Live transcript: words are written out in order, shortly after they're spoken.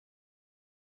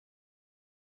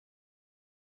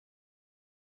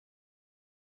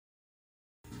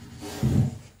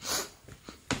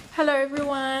Hello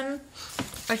everyone!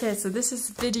 Okay, so this is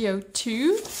video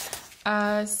 2.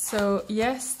 So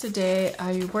yesterday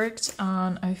I worked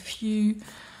on a few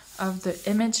of the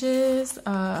images.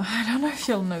 I don't know if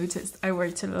you'll notice, I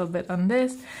worked a little bit on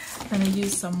this. Then I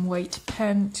used some white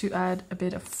pen to add a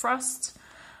bit of frost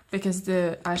because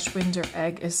the Ashwinder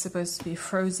egg is supposed to be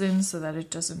frozen so that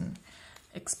it doesn't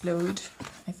explode,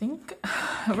 I think.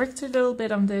 I worked a little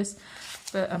bit on this,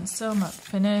 but I'm still not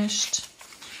finished.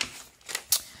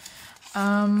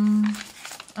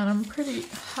 And I'm pretty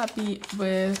happy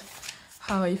with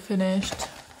how I finished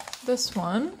this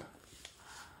one,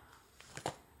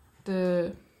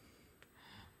 the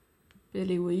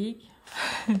Billy wig.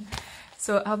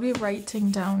 So I'll be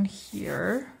writing down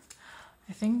here,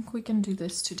 I think we can do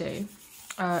this today,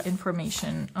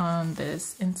 information on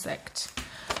this insect.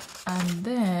 And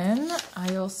then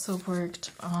I also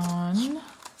worked on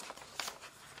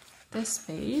this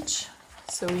page.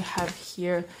 So we have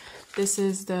here, this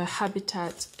is the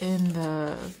habitat in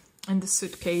the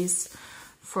suitcase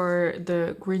for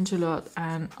the gringelot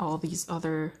and all these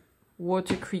other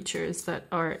water creatures that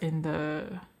are in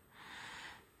the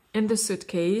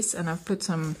suitcase. And I've put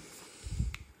some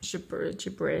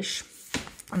gibberish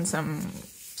and some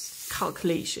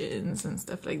calculations and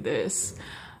stuff like this.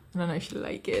 I don't know if you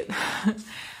like it.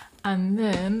 And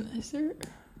then, is there...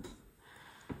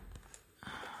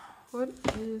 what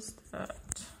is that?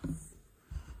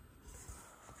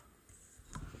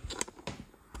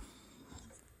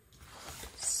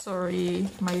 Sorry,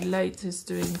 my light is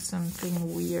doing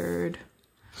something weird.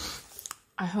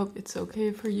 I hope it's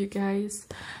okay for you guys.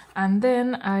 And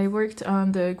then I worked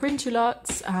on the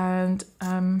gringelots and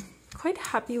I'm quite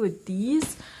happy with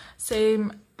these.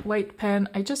 Same white pen,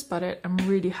 I just bought it, I'm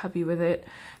really happy with it.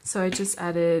 So I just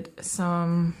added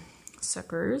some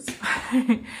suckers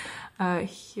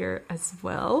here as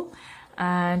well.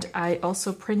 And I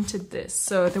also printed this.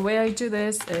 So the way I do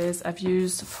this is I've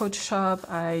used Photoshop.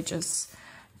 I just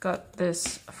got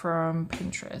this from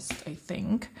Pinterest, I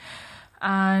think.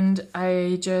 And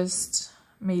I just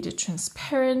made it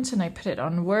transparent and I put it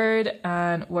on Word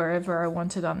and wherever I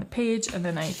wanted on the page. And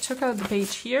then I took out the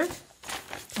page here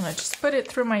and I just put it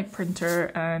through my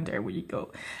printer and there we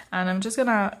go. And I'm just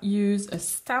gonna use a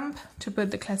stamp to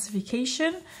put the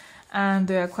classification and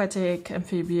the aquatic,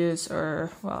 amphibious,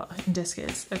 or, well, in this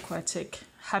case, aquatic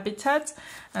habitat.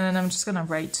 And then I'm just gonna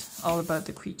write all about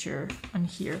the creature on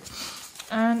here.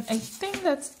 And I think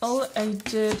that's all I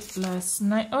did last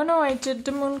night. Oh no, I did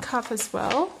the moon cap as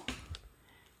well.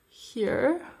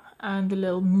 Here, and the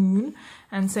little moon.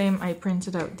 And same, I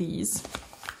printed out these.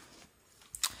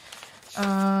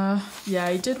 Yeah,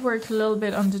 I did work a little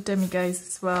bit on the demiguise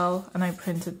as well. And I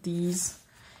printed these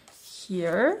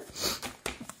here.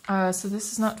 So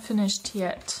this is not finished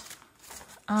yet.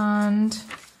 And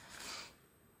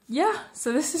yeah,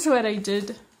 so this is what I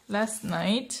did last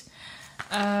night.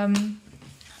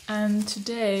 And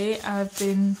today I've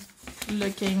been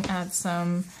looking at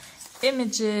some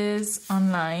images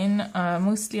online,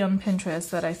 mostly on Pinterest,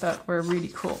 that I thought were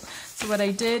really cool. So what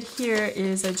I did here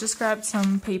is I just grabbed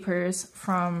some papers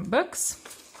from books,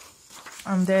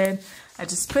 and then I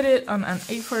just put it on an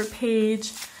A4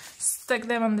 page, stuck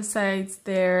them on the sides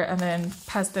there, and then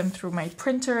passed them through my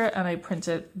printer, and I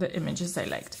printed the images I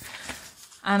liked.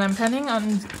 And I'm planning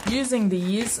on using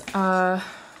these,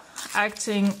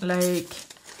 acting like,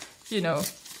 you know,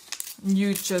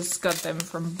 you just got them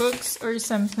from books or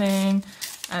something,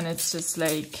 and it's just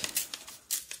like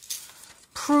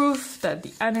proof that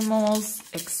the animals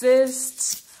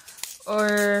exist,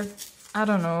 or I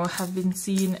don't know, have been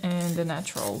seen in the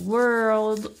natural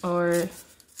world or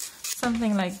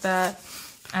something like that.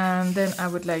 And then I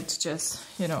would like to just,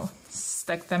 you know,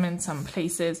 stack them in some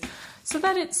places so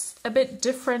that it's a bit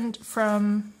different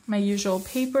from my usual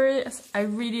papers. I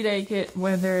really like it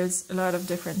when there's a lot of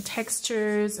different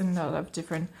textures and a lot of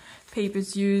different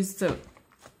papers used. So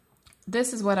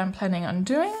this is what I'm planning on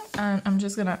doing, and I'm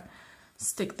just gonna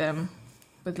stick them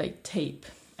with like tape,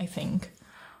 I think,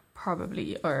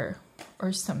 probably, or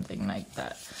something like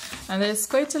that. And there's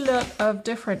quite a lot of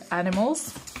different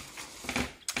animals.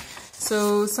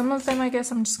 So some of them I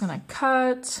guess I'm just gonna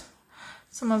cut.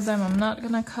 Some of them I'm not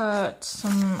gonna cut,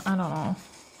 some, I don't know.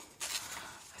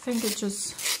 I think it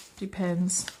just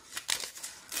depends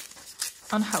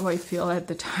on how I feel at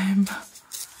the time.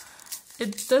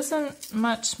 It doesn't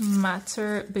much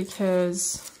matter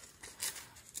because,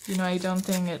 you know, I don't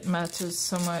think it matters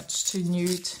so much to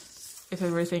Newt if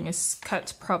everything is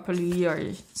cut properly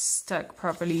or stuck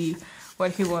properly.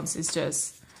 What he wants is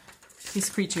just his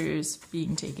creatures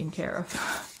being taken care of.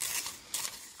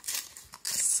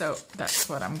 So that's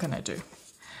what I'm gonna do.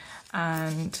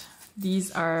 And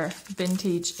These are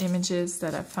vintage images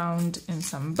that I found in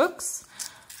some books.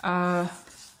 I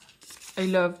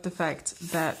love the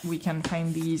fact that we can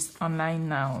find these online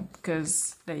now,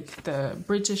 because like the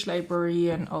British Library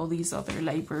and all these other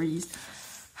libraries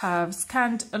have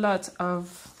scanned a lot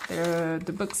of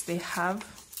the books they have,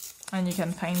 and you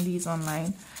can find these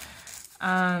online.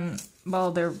 And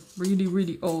well, they're really,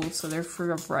 really old, so they're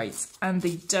free of rights, and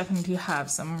they definitely have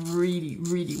some really,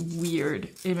 really weird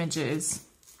images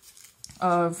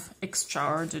of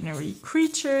extraordinary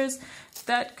creatures.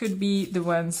 That could be the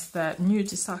ones that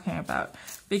Newt is talking about,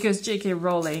 because J.K.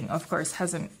 Rowling, of course,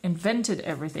 hasn't invented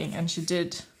everything, and she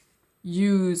did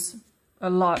use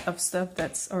a lot of stuff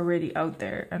that's already out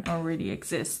there and already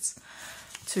exists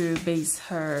to base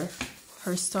her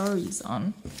stories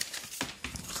on,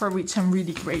 for which I'm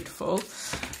really grateful.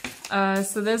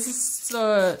 So there's this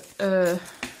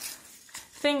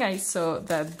thing I saw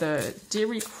that the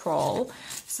dairy crawl,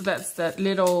 so that's that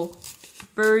little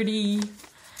birdie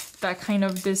that kind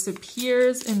of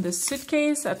disappears in the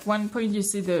suitcase. At one point you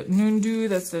see the Nundu,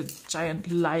 that's a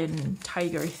giant lion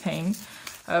tiger thing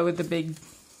with the big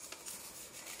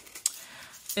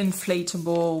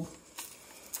inflatable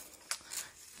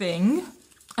thing.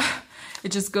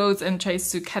 It just goes and tries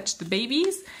to catch the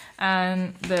babies,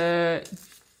 and the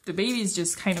babies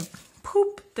just kind of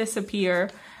poop, disappear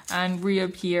and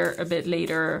reappear a bit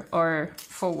later or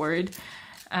forward,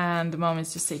 and the mom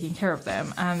is just taking care of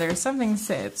them. And there's something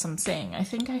said, some saying, I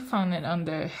think I found it on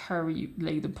the Harry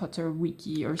the Potter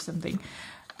wiki or something,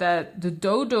 that the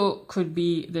dodo could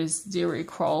be this dairy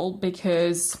crawl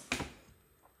because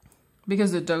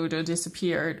the dodo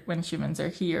disappeared when humans are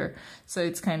here. So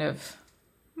it's kind of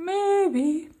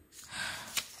maybe.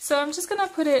 So I'm just gonna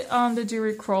put it on the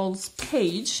dairy crawl's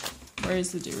page. Where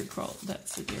is the dairy crawl?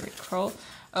 That's the dairy crawl.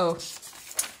 Oh,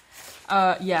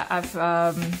 yeah,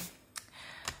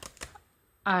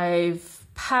 I've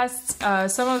passed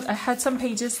I had some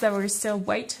pages that were still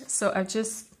white, so I've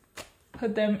just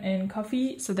put them in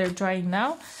coffee, so they're drying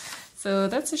now. So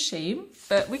that's a shame,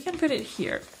 but we can put it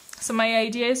here. So my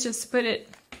idea is just to put it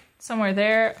somewhere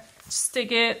there,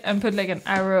 stick it, and put like an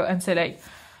arrow and say like,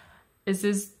 is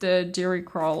this the dairy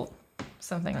crawl?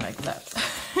 Something like that.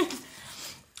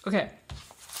 Okay,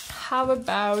 how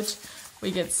about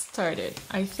we get started?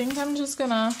 I think I'm just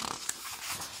gonna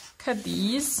cut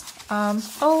these.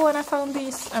 Oh, and I found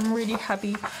these. I'm really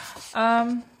happy.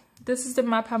 This is the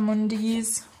Mappa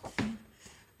Mundi's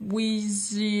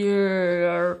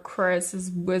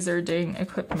Cress's wizarding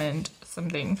equipment,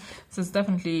 something. So it's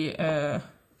definitely, and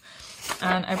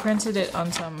I printed it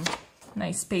on some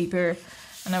nice paper.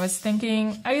 And I was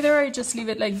thinking either I just leave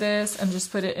it like this and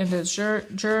just put it in the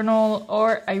journal,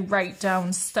 or I write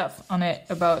down stuff on it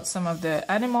about some of the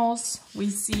animals we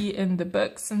see in the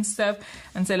books and stuff,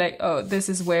 and say like, oh, this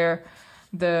is where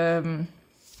the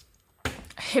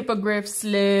hippogriffs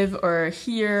live, or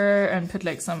here, and put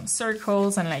like some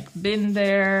circles and like bin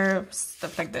there,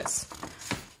 stuff like this.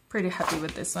 Pretty happy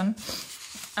with this one.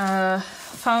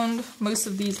 Found most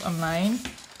of these online,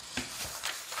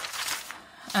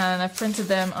 and I've printed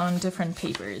them on different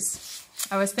papers.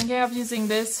 I was thinking of using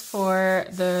this for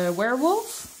the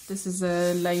werewolf. This is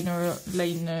a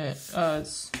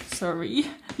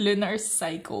lunar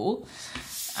cycle.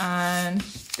 And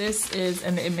this is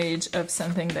an image of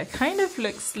something that kind of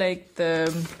looks like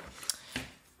the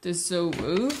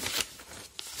Zouwu,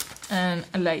 and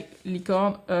like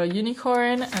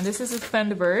unicorn. And this is a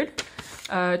thunderbird,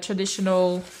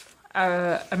 traditional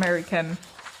American.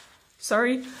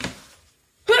 Sorry.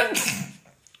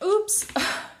 Oops.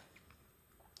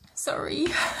 Sorry.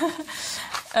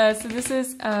 So this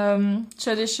is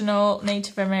traditional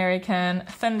Native American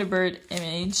thunderbird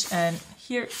image, and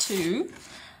here too.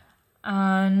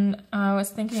 And I was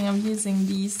thinking of using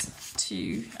these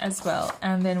two as well.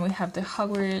 And then we have the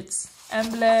Hogwarts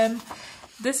emblem.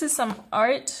 This is some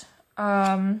art.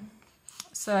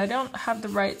 So I don't have the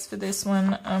rights for this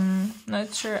one. I'm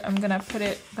not sure I'm gonna put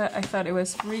it, but I thought it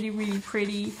was really, really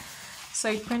pretty. So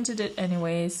I printed it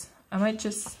anyways. I might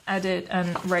just add it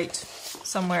and write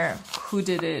somewhere who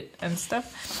did it and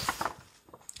stuff.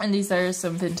 And these are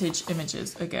some vintage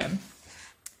images again.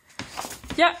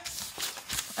 Yeah.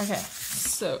 Okay,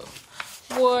 so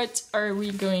what are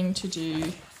we going to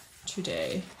do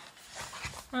today?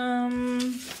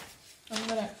 I'm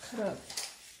gonna cut up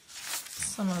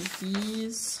some of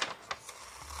these.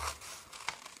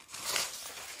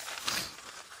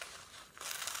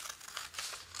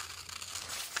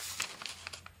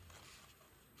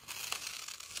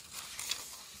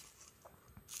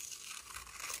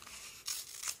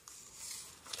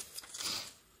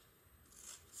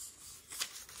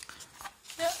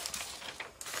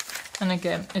 And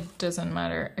again, it doesn't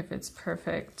matter if it's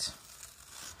perfect,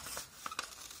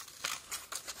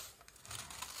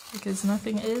 because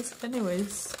nothing is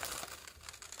anyways.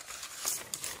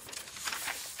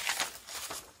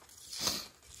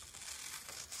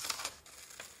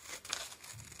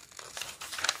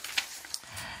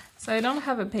 So I don't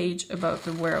have a page about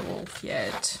the werewolf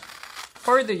yet,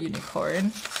 or the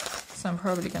unicorn, so I'm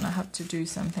probably gonna have to do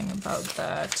something about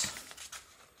that.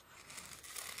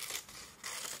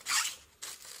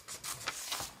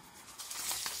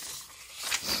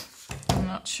 I'm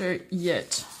not sure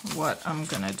yet what I'm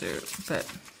gonna do, but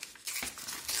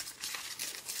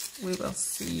we will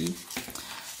see.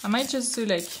 I might just do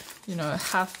like, you know, a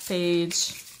half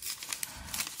page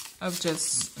of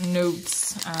just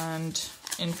notes and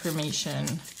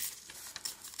information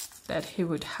that he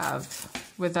would have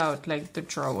without like the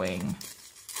drawing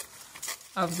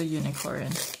of the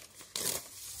unicorn,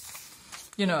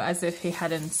 you know, as if he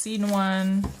hadn't seen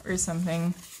one or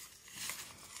something.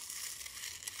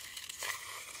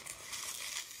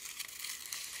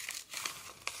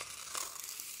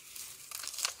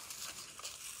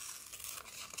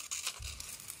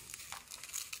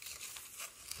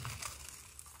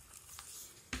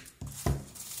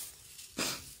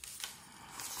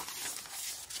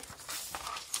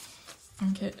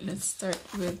 Okay, let's start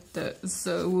with the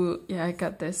Zouwu. Yeah, I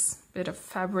got this bit of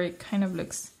fabric, kind of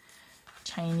looks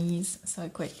Chinese, so I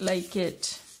quite like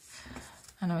it.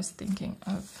 And I was thinking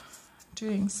of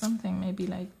doing something maybe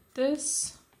like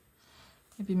this,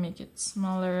 maybe make it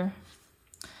smaller,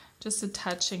 just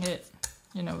attaching it,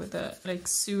 you know, with a like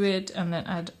sew it and then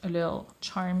add a little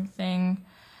charm thing.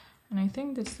 And I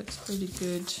think this looks pretty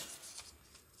good.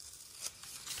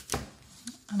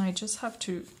 And I just have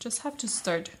to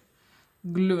start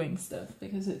gluing stuff,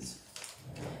 because I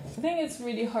think it's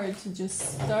really hard to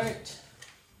just start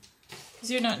because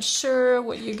you're not sure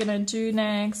what you're gonna do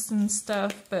next and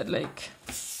stuff, but like,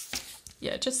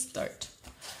 yeah, just start.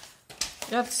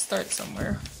 You have to start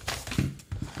somewhere.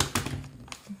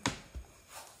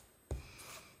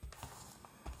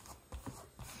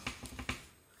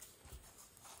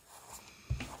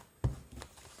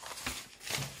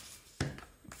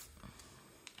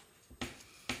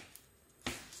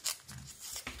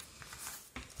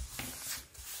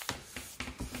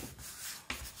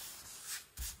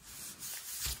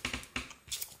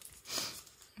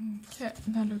 Okay,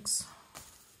 that looks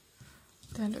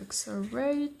all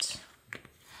right.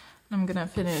 I'm gonna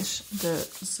finish the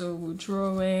Zouwu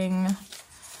drawing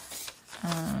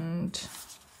and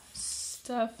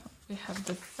stuff. We have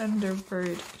the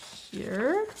Thunderbird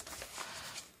here.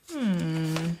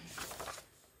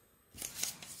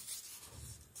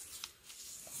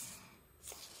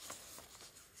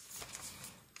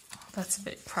 That's a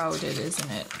bit crowded,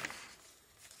 isn't it?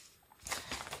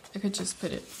 I could just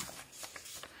put it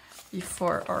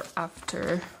before or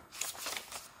after.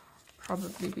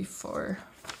 Probably before.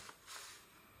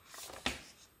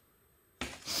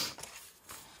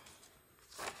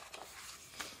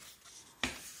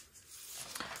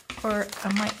 Or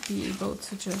I might be able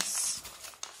to just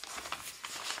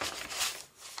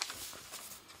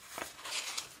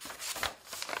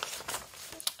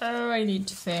I need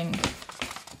to think.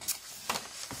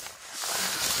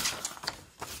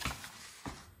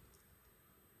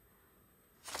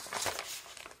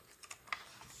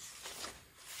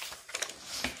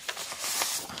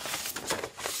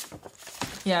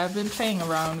 Yeah, I've been playing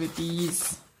around with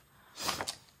these,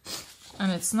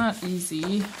 and it's not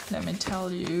easy, let me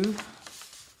tell you.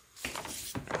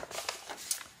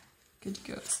 Good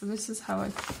go. So this is how I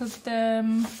put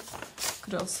them.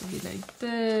 Could also be like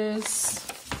this.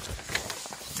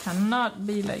 Cannot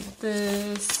be like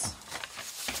this.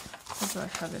 What do I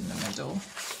have in the middle?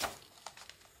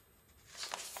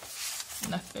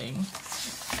 Nothing.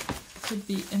 Could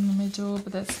be in the middle,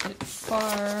 but that's a bit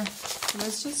far. So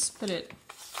let's just put it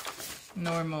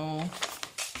normal.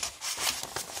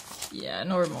 Yeah,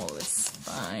 normal is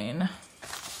fine, I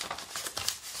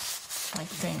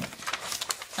think.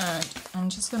 And I'm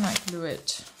just gonna glue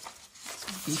it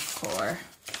before,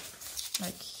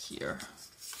 like here.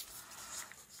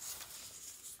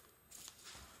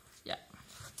 Yeah,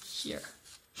 here.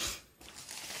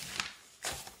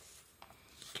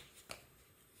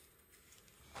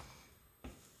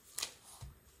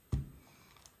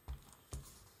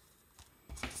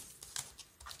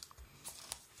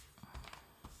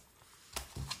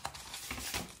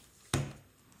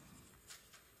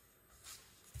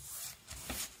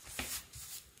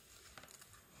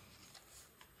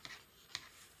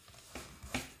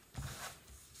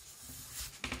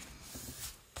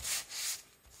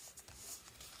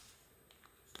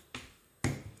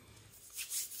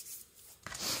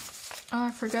 Oh,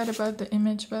 I forgot about the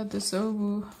image about the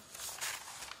Zouwu.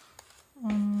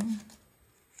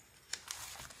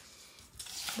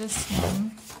 This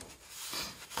one.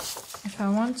 If I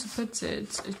want to put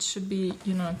it, it should be,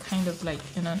 you know, kind of like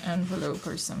in an envelope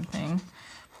or something.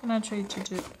 I'm gonna try to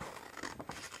do.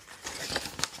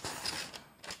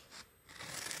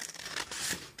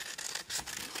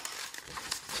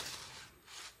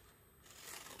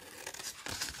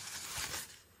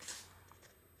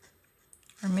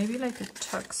 Or maybe like a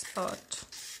tuck spot.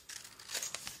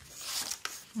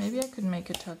 Maybe I could make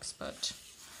a tuck spot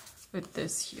with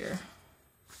this here.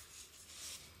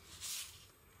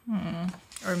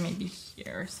 Or maybe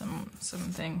here,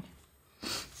 something.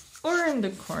 Or in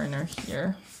the corner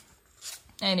here.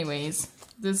 Anyways,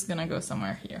 this is gonna go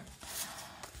somewhere here.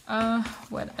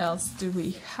 What else do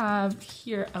we have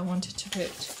here? I wanted to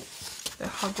put the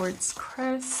Hogwarts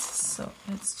crest, so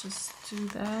let's just do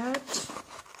that.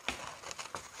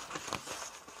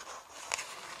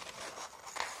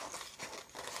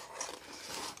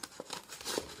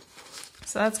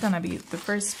 So that's gonna be the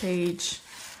first page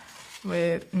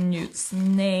with Newt's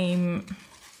name.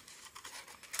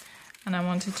 And I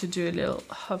wanted to do a little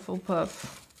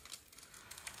Hufflepuff.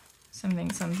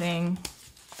 Something.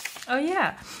 Oh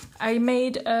yeah, I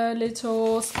made a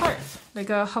little scarf, like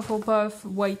a Hufflepuff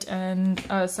white and,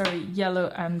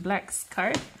 yellow and black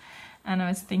scarf. And I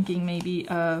was thinking maybe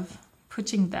of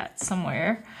putting that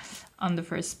somewhere on the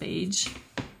first page.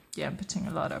 Yeah, I'm putting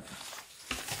a lot of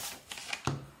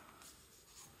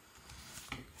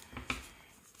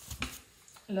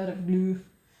glue,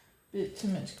 bit too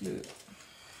much glue.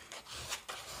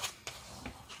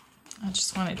 I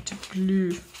just want it to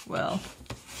glue well.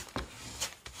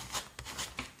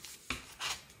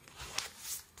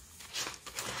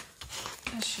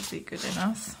 That should be good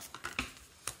enough.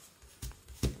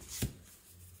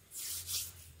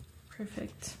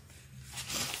 Perfect.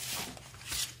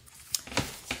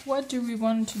 What do we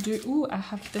want to do? Ooh, I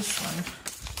have this one.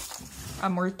 A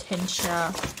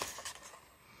Mortentia.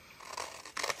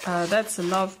 That's a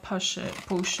love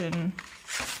potion.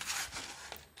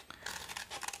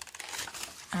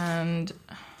 And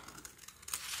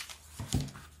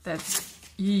that's,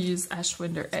 you use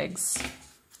Ashwinder eggs.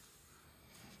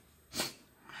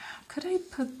 Could I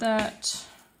put that?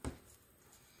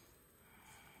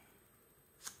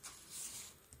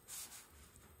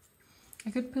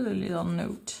 I could put a little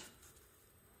note.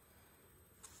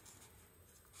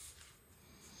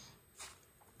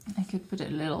 I could put a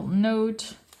little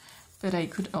note, but I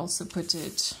could also put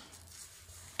it,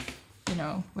 you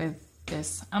know, with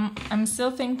this. I'm still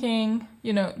thinking,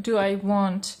 you know, do I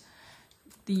want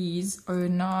these or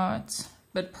not,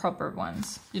 but proper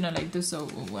ones, you know, like the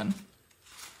Zouwu one.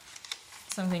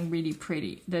 Something really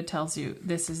pretty that tells you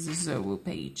this is the Zouwu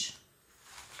page.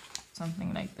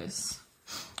 Something like this.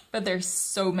 But there's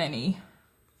so many.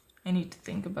 I need to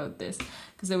think about this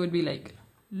because there would be like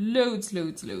loads.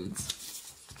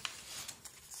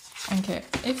 Okay,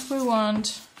 if we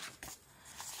want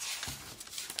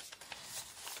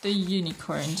the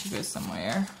unicorn to go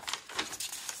somewhere,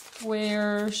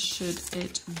 where should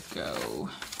it go?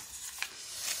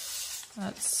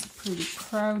 That's pretty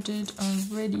crowded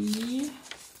already.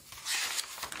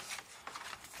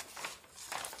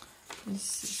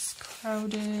 This is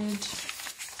crowded.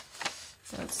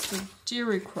 That's the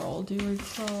Deary Crawl.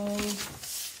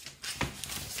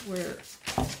 Where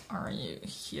are you?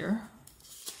 Here.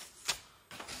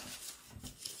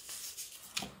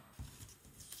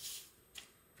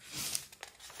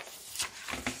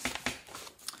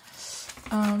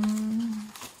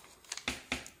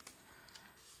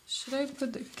 Should I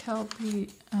put the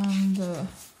Kelpie and the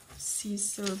sea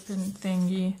serpent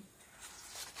thingy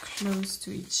close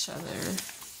to each other?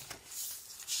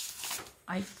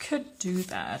 I could do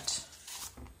that.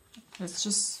 Let's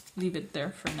just leave it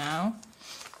there for now.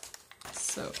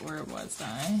 So where was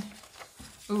I?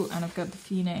 Oh, and I've got the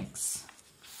Phoenix.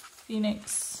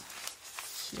 Phoenix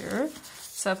here.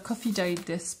 So I've coffee dyed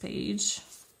this page.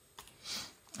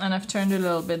 And I've turned a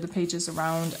little bit the pages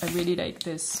around. I really like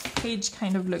this page,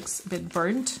 kind of looks a bit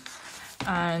burnt.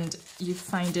 And you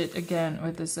find it again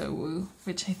with the Zouwu,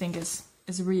 which I think is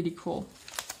really cool.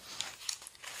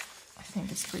 I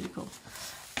think it's pretty cool.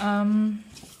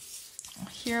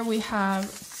 Here we have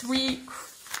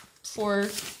 4,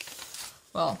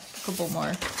 well, a couple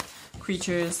more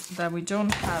creatures that we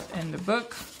don't have in the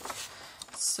book.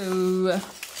 So I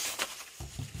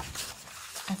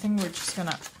think we're just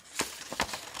gonna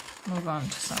move on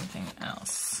to something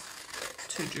else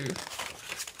to do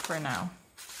for now.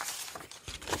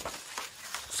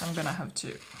 So I'm gonna have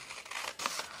to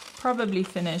probably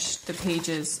finish the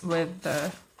pages with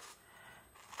the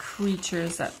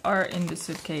creatures that are in the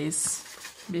suitcase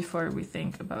before we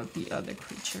think about the other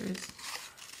creatures.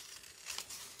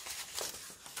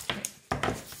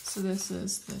 Okay. So this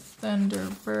is the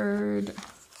Thunderbird,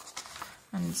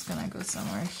 and it's gonna go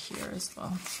somewhere here as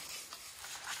well.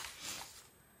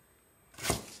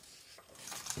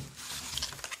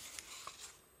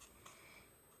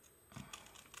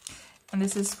 And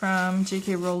this is from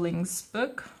J.K. Rowling's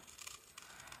book,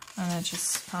 and I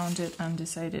just found it and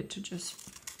decided to just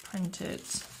print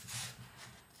it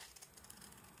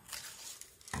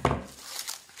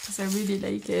because I really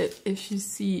like it. If you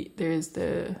see, there's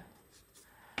the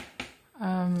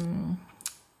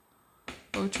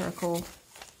watercolour,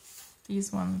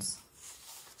 these ones,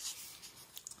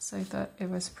 so I thought it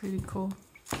was pretty cool.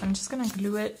 I'm just gonna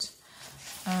glue it,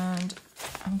 and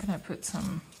I'm gonna put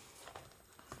some.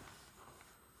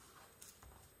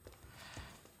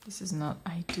 This is not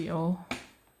ideal.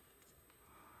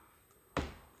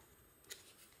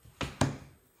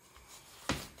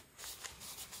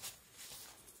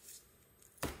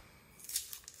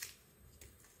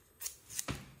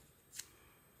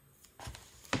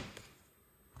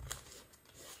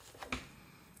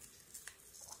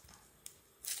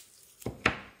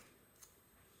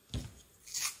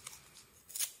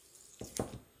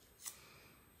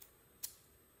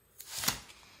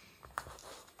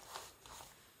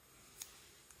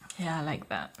 Yeah, I like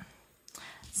that.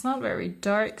 It's not very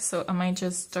dark, so I might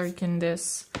just darken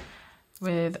this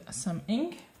with some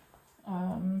ink.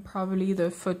 Probably the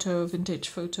vintage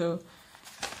photo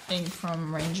ink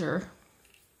from Ranger.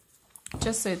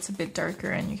 Just so it's a bit darker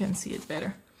and you can see it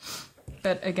better.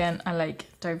 But again, I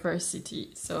like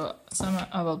diversity. So some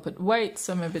I will put white,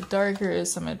 some a bit darker,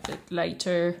 some a bit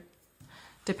lighter.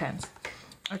 Depends.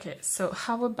 Okay, so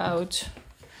how about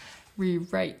we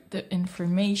write the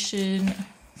information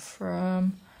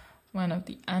from one of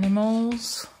the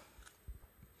animals.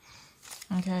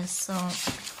 Okay, so I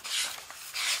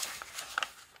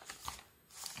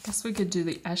guess we could do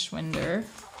the Ashwinder.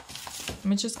 Let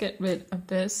me just get rid of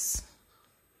this.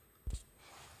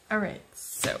 All right,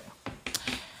 so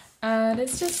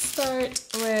let's just start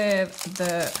with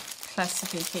the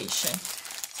classification.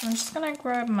 So I'm just gonna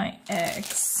grab my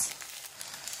X.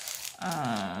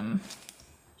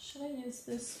 Should I use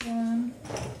this one?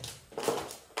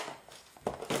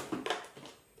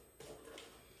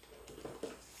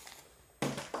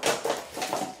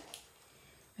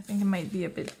 I think it might be a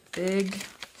bit big.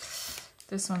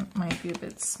 This one might be a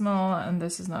bit small, and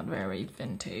this is not very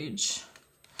vintage.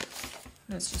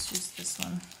 Let's just use this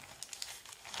one.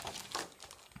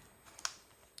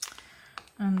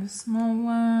 And the small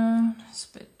one is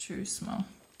a bit too small.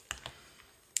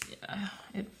 Yeah,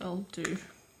 it will do.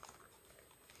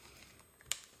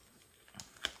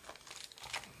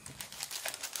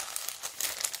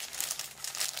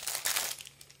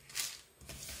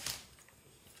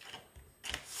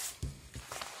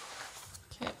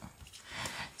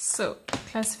 So,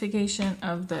 classification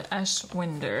of the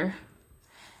Ashwinder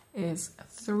is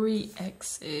 3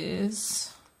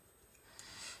 X's.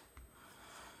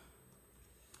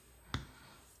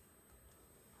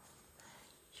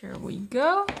 Here we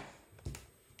go.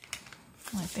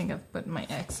 I think I've put my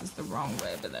X's the wrong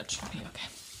way, but that should be okay.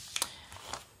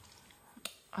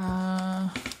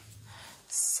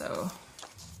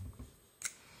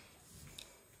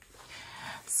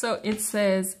 So it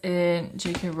says in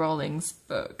J.K. Rowling's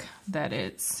book that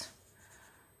it's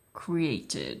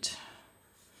created.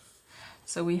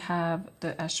 So we have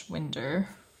the Ashwinder.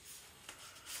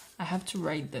 I have to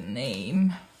write the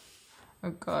name. Oh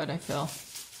God, I feel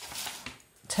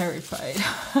terrified.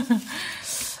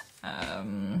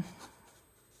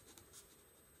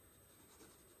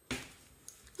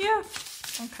 Yeah,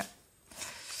 okay.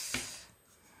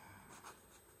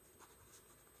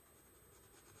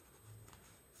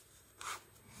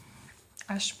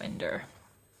 Ashwinder.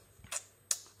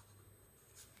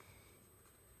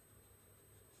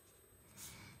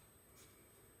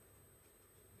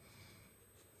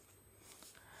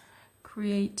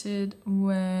 Created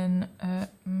when a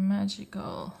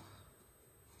magical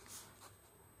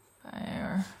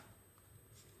fire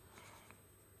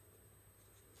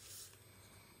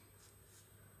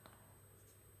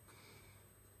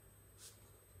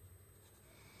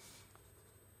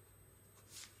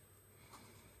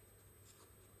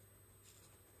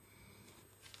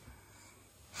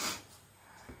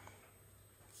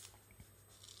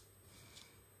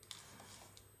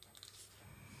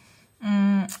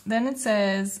Then it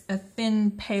says a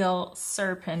thin, pale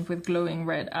serpent with glowing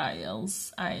red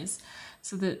eyes.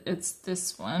 So that it's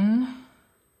this one.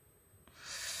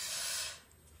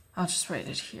 I'll just write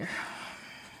it here.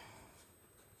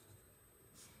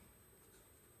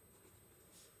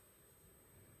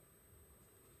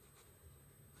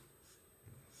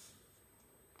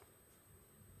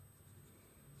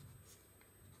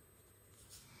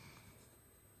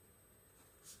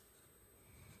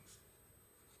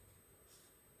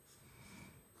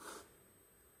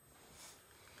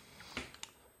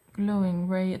 glowing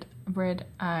red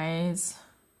eyes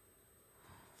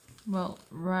will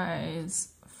rise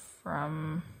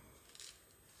from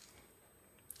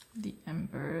the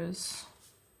embers,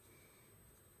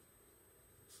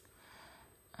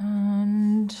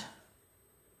 and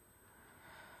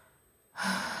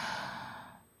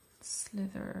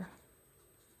slither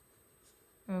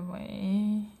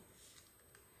away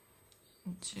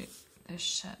into the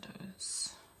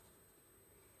shadows.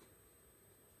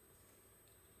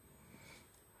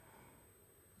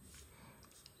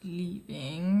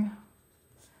 Leaving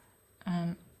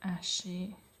an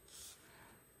ashy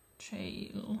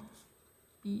trail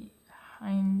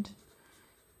behind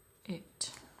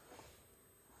it.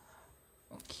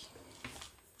 Okay.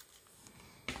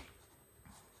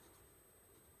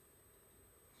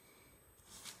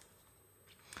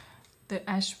 The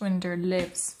Ashwinder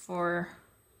lives for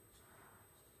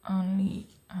only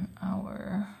an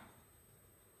hour,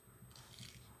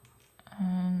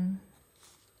 and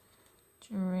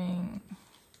during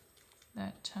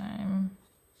that time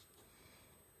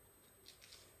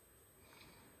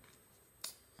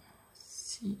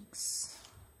seeks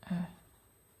a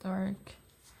dark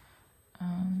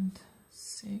and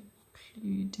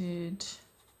secluded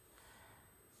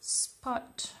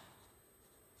spot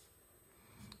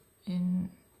in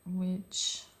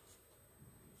which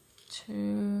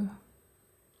to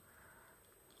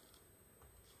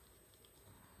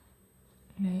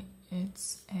lay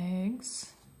its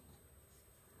eggs.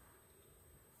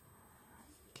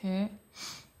 Okay,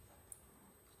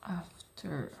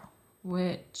 after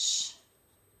which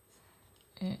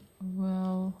it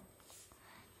will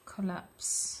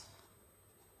collapse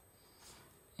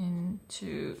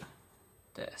into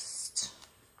dust.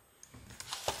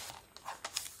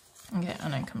 Okay,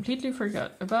 and I completely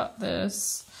forgot about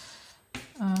this.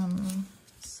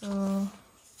 So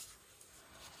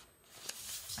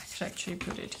I could actually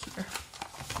put it here.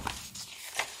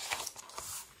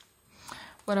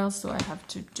 What else do I have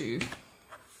to do?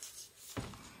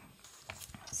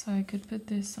 So I could put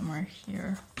this somewhere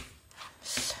here.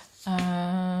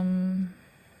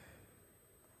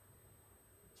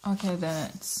 Okay, then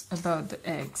it's about the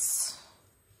eggs.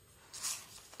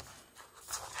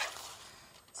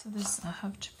 So this I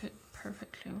have to put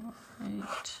perfectly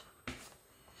right.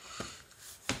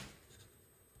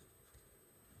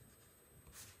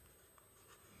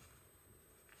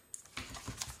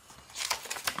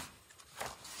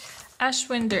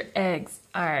 Ashwinder eggs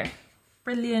are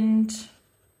brilliant,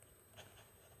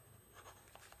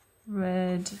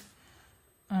 red,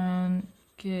 and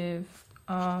give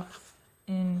off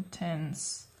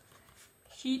intense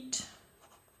heat.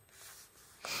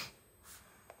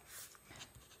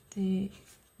 They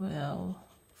will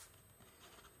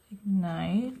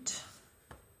ignite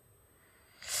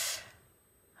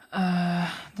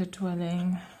the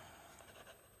dwelling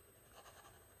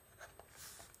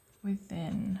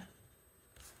within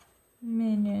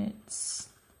minutes,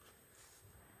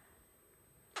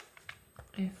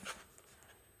 if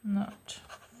not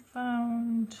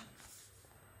found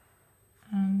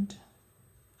and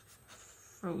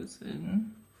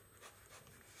frozen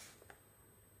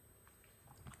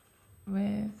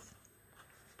with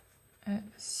a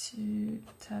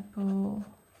suitable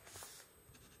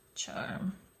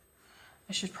charm.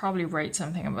 I should probably write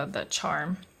something about that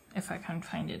charm if I can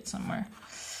find it somewhere.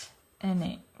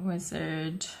 Any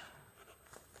wizard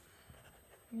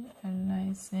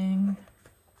realizing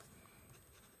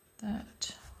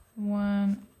that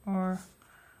one or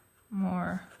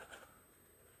more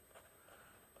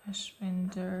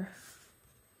Ashwinder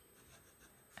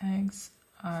eggs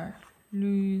are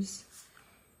loose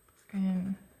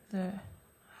in the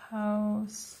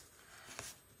house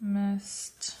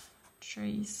must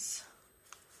trace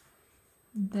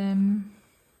them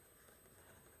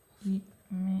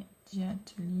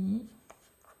immediately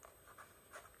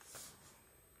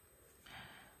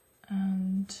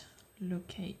and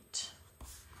locate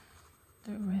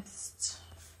the rest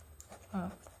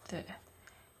of the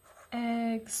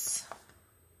eggs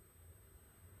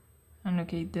and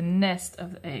locate the nest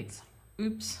of the eggs.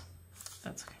 Oops,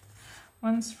 that's okay.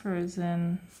 Once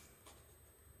frozen,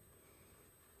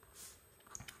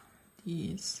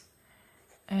 these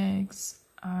eggs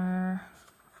are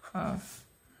of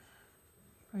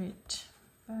great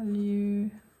value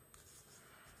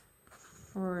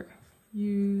for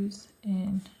use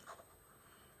in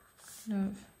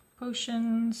love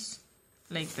potions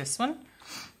like this one.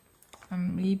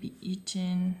 Maybe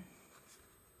eaten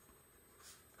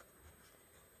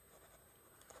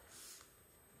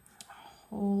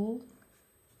whole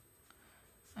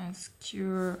as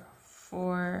cure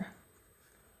for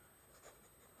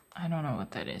I don't know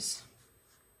what that is.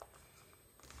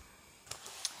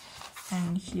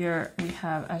 And here we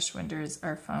have ashwinders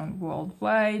are found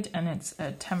worldwide, and it's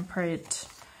a temperate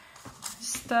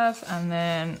stuff. And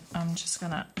then I'm just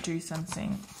gonna do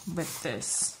something with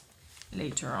this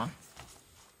later on.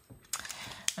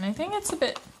 And I think it's a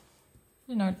bit,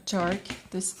 you know, dark,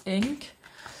 this ink.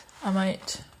 I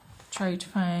might try to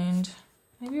find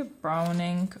maybe a brown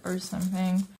ink or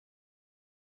something.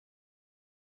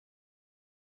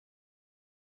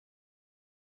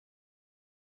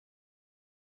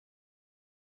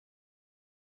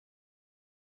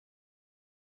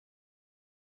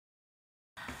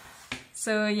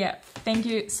 So yeah, thank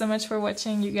you so much for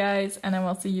watching, you guys, and I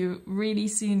will see you really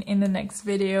soon in the next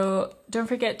video. Don't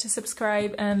forget to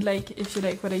subscribe and like if you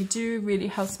like what I do, really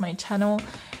helps my channel,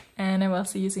 and I will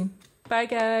see you soon. Bye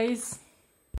guys!